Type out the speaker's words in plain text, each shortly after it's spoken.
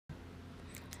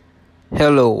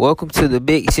Hello, welcome to the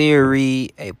Big Senior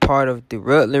Read, a part of the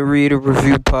Rutland Reader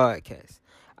Review podcast.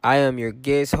 I am your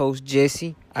guest host,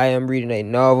 Jessie. I am reading a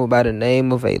novel by the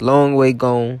name of A Long Way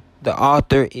Gone. The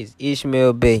author is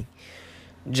Ishmael Beah.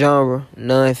 Genre,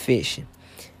 nonfiction.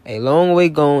 A Long Way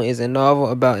Gone is a novel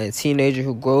about a teenager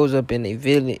who grows up in a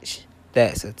village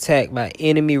that's attacked by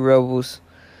enemy rebels,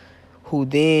 who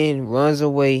then runs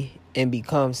away and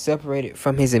becomes separated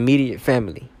from his immediate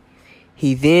family.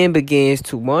 He then begins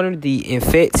to wander the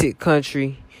infected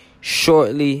country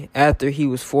shortly after he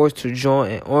was forced to join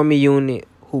an army unit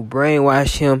who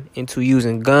brainwashed him into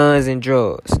using guns and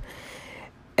drugs.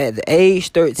 At the age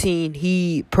 13,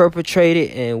 he perpetrated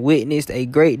and witnessed a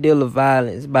great deal of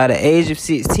violence. By the age of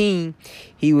 16,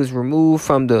 he was removed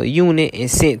from the unit and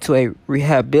sent to a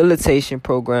rehabilitation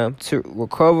program to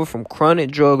recover from chronic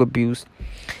drug abuse.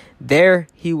 There,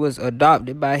 he was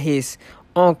adopted by his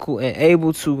uncle and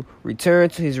able to return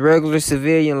to his regular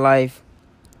civilian life.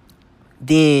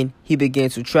 Then he began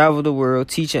to travel the world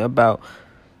teaching about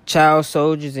child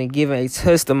soldiers and giving a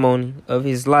testimony of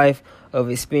his life of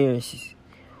experiences.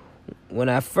 When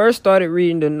I first started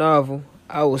reading the novel,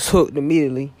 I was hooked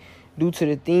immediately due to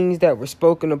the things that were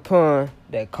spoken upon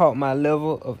that caught my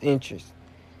level of interest.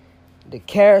 The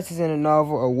characters in the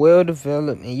novel are well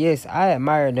developed, and yes, I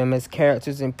admire them as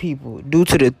characters and people due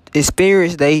to the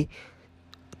experience they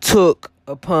took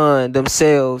upon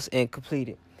themselves and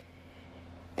completed.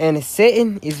 And the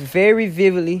setting is very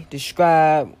vividly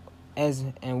described as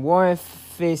a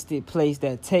war-infested place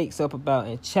that takes up about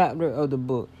a chapter of the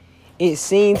book. It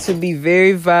seems to be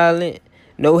very violent,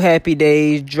 no happy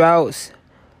days, droughts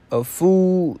of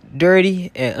food,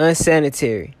 dirty and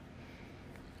unsanitary.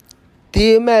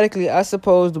 Thematically, I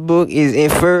suppose the book is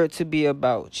inferred to be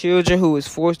about children who is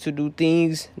forced to do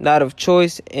things not of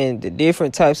choice and the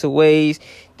different types of ways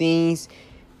things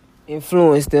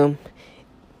influence them.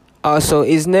 Also,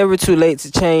 it's never too late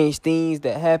to change things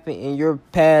that happen in your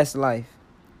past life.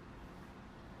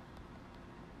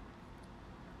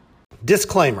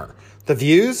 Disclaimer. The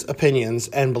views, opinions,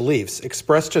 and beliefs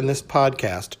expressed in this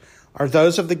podcast are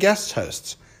those of the guest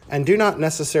hosts and do not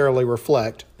necessarily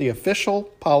reflect the official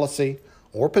policy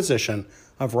or position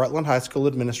of Rutland High School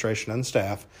administration and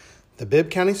staff, the Bibb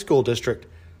County School District,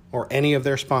 or any of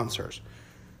their sponsors.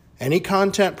 Any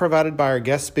content provided by our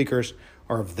guest speakers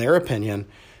are of their opinion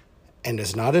and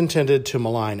is not intended to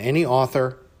malign any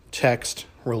author, text,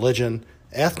 religion,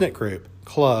 ethnic group,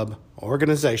 club,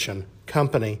 organization,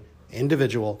 company,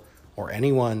 individual, or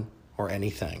anyone or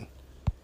anything.